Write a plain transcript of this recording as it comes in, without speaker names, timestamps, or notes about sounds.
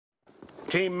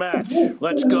Team match.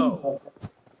 Let's go.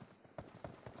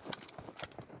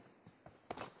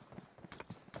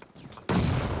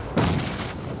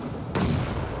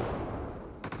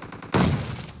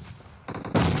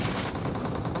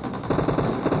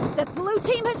 The blue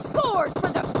team has scored for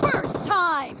the first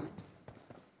time!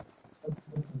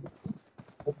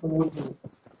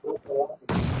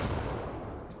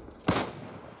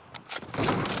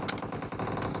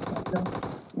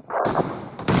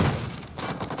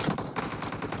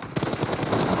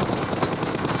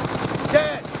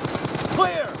 Dead!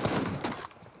 Clear!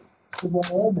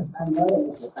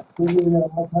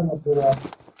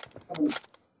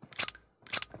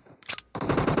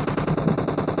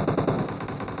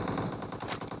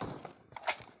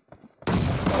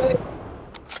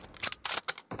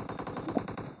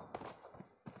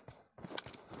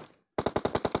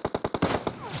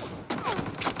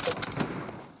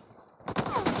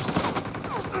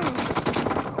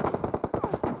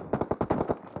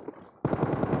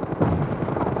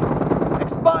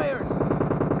 Expired!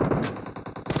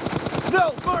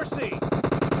 No mercy!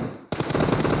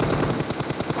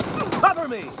 Cover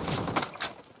me!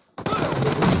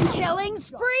 Killing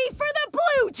spree for the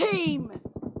blue team!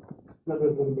 No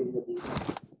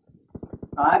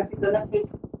mercy!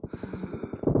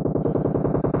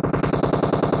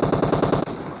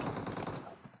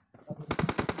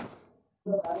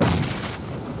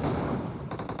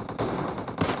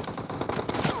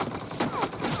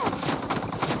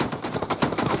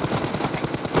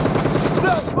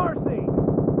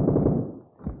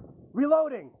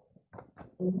 Reloading!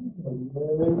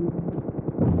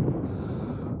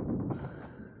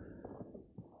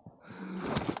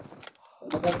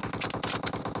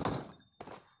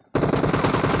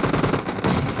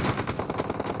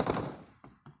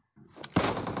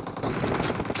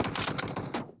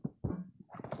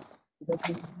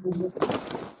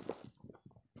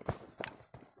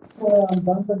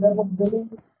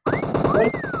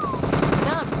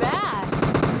 Not bad.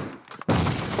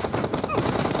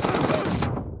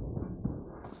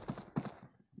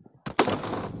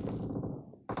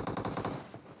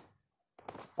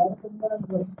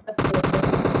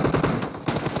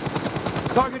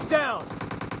 Target down!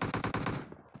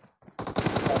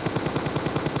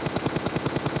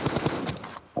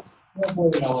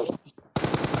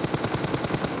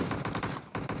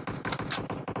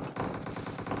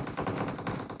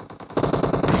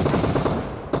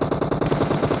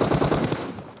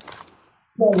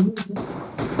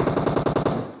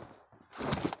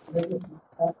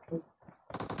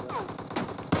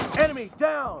 Enemy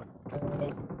down!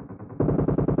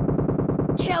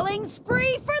 Killing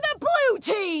spree for the blue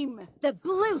team! The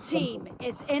blue team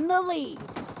is in the lead.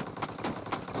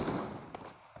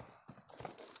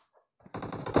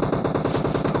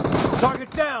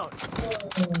 Target down!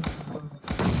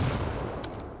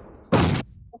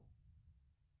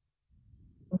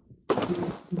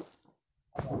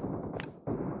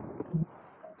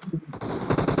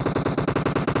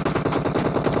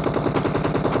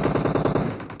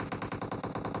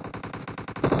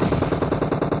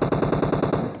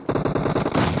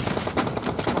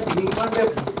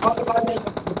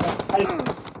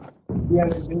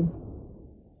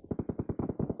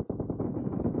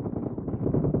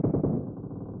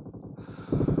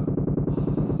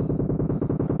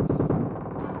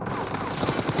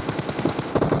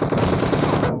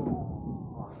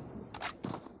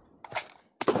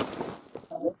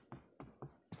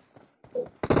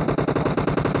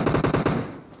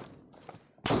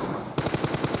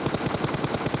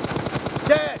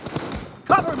 Dead!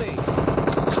 Cover me!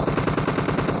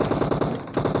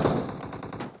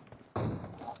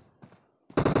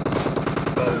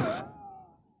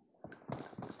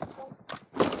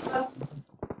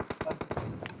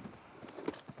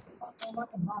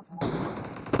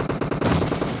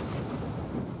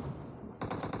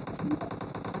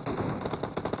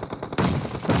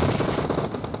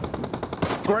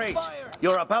 Great!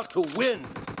 You're about to win!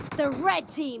 The red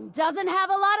team doesn't have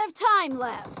a lot of time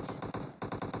left.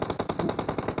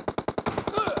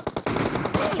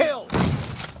 Kill!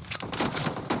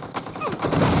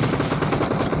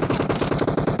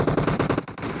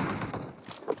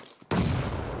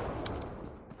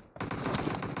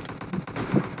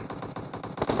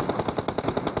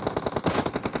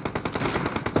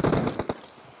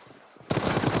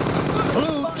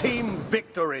 Blue team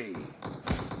victory!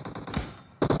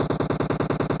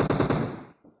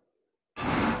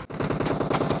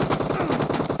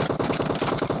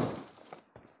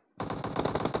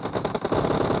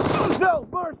 No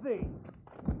mercy!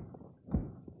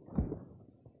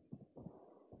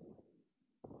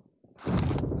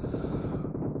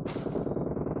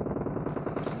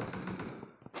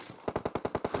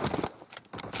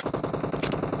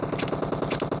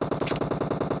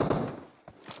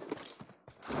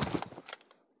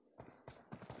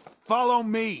 follow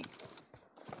me.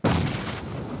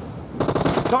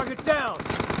 Target down.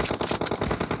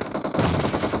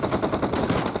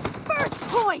 First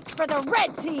point for the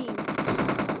red team.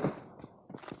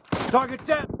 Target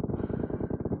down.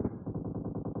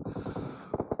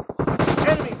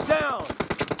 Enemy down.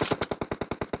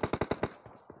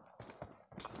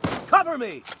 Cover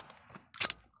me.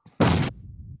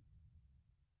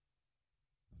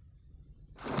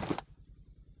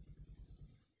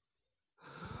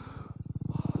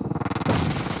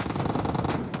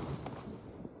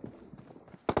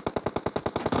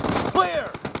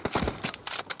 Clear.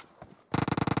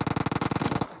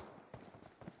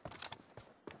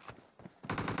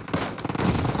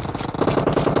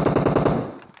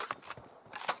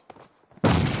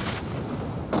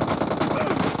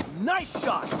 Nice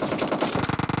shot.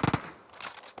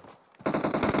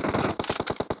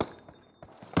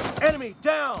 Enemy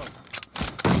down.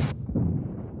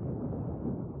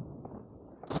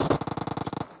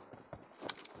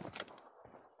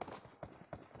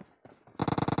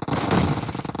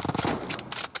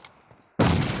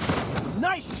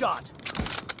 Nice shot.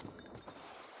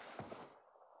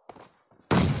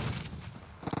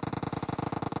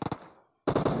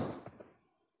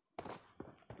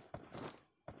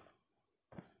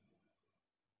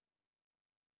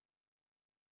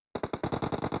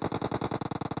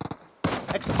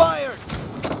 Expired.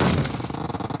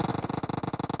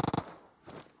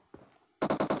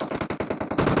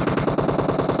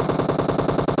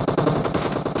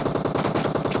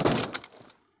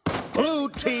 Blue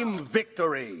team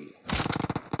victory.